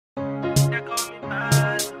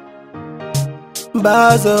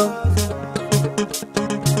Bazo.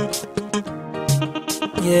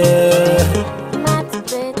 Yeah.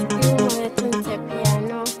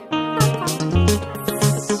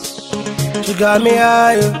 She got me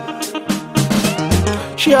high.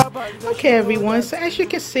 Okay everyone, so as you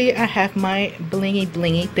can see I have my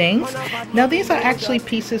blingy things. Now these are actually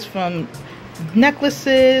pieces from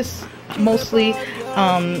necklaces mostly.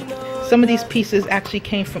 Some of these pieces actually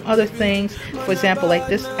came from other things. For example, like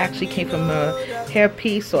this actually came from a hair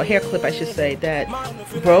piece, or a hair clip I should say, that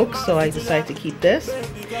broke, so I decided to keep this.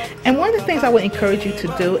 And one of the things I would encourage you to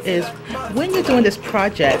do is when you're doing this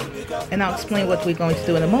project, and I'll explain what we're going to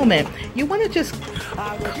do in a moment, you want to just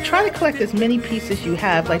try to collect as many pieces you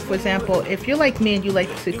have. Like for example, if you're like me and you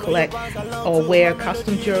like to collect or wear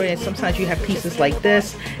costume jewelry, and sometimes you have pieces like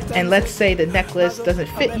this, and let's say the necklace doesn't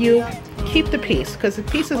fit you, keep the piece, because the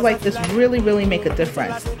pieces like this really make a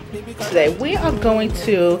difference. Today we are going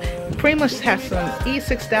to pretty much have some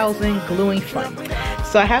E6000 gluing fun.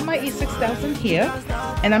 So I have my E6000 here,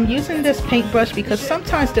 and I'm using this paintbrush because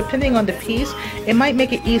sometimes depending on the piece, it might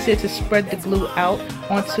make it easier to spread the glue out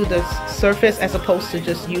onto the surface as opposed to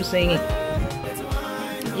just using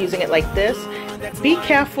it like this. Be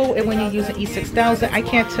careful when you're using E6000. I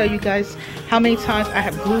can't tell you guys how many times I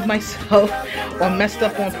have glued myself or messed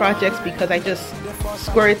up on projects because I just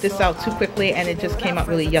squirted this out too quickly and it just came out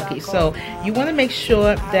really yucky. So you want to make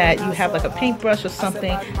sure that you have like a paintbrush or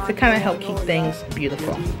something to kind of help keep things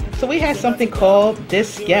beautiful. So we have something called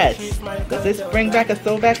diskettes. Does this bring back a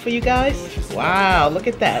throwback for you guys? Wow, look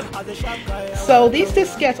at that. So these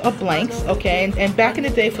diskettes are blanks, okay? And back in the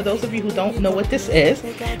day, for those of you who don't know what this is,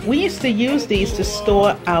 we used to use these to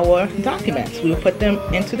store our documents. We would put them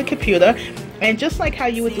into the computer, and just like how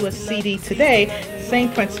you would do a CD today, same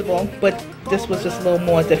principle, but this was just a little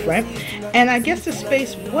more different. And I guess the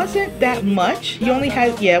space wasn't that much. You only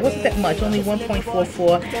had, yeah, it wasn't that much, only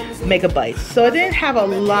 1.44 megabytes. So it didn't have a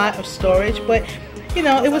lot of storage, but you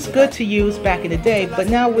know, it was good to use back in the day. But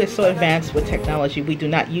now we're so advanced with technology, we do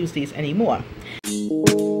not use these anymore.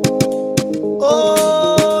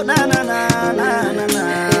 Oh, na na na na na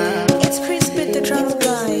na. It's Chris with the drums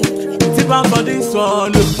guy. Tip for this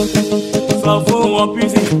one, so for one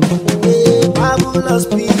piece. Fabulous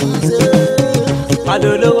pieces. I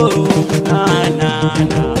don't know, na na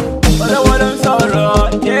na. But I want to sorrow,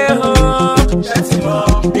 yeah ho.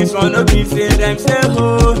 This one no be say them say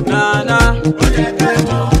ho, na na.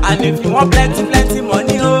 And if you want plenty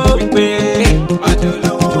money, oh, we pay. I don't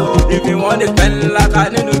know. If you want to spend like I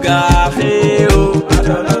need to go, hey oh, I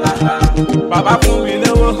don't know. Baba fún mi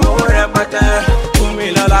lówó, owó rẹpẹtẹ. Fún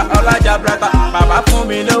mi lọ́lá, ọlá jabrata. Baba fún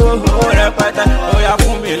mi lówó, owó rẹpẹtẹ. Oya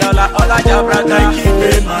fún mi lọ́lá, ọlá jabrata. Ẹ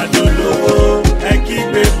kígbe màdó lówó, ẹ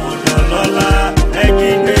kígbe mọ̀dọ̀ lọ́lá, ẹ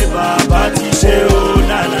kígbe bàbá ti ṣe ó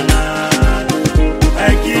nànànà. Ẹ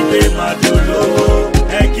kígbe màdó lówó,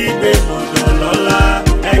 ẹ kígbe mọ̀dọ̀ lọ́lá,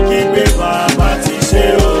 ẹ kígbe bàbá ti ṣe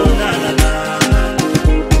ó nànànà.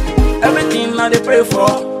 Everything I dey pray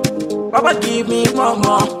for, Baba give me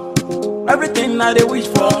more. Everything I dey wish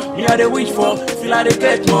for, yeah, I dey wish for, still I dey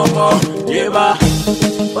get more. Yeah, ba.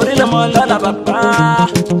 Orílẹ̀ mọ́ lọ́la bàbá,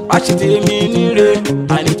 wá ṣe tèmi níre.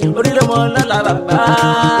 Àní orílẹ̀ mọ́ lọ́la bàbá,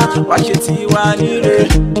 wá ṣe tiwa níre.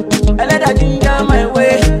 Ẹlẹ́dàá ginger my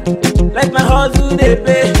way, let my hustle dey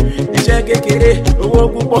pay. Iṣẹ́ kékeré, owó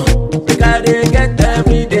púpọ̀, make I dey get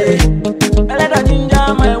every day. Ẹlẹ́dàá ginger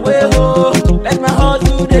my way, oh, let my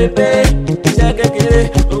hustle dey pay. Iṣẹ́ kékeré,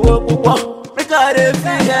 owó púpọ̀, make I dey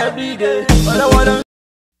feel every day. But I wanna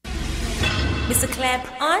Mr. Clap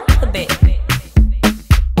on the beat.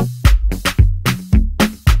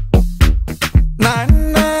 Na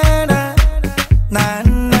na na na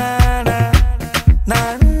na na na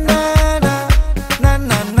na na na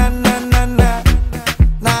na na na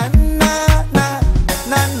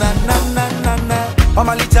na na na na na.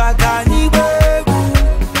 Omalicha kanyi wegu,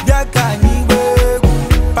 ya kanyi wegu,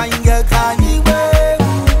 panya kanyi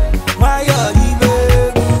wegu, mayo yi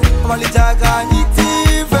wegu. Omalicha kanyi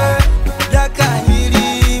tive, ya kanyi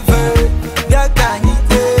rive, ya kanyi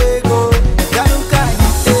tego, ya nu kanyi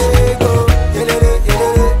tego. Elele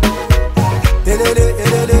elele,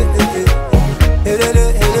 elele elele, elele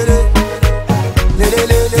elele,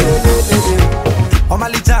 elele elele.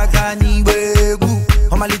 Omalicha kanyi wegu,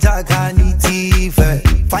 omalicha kanyi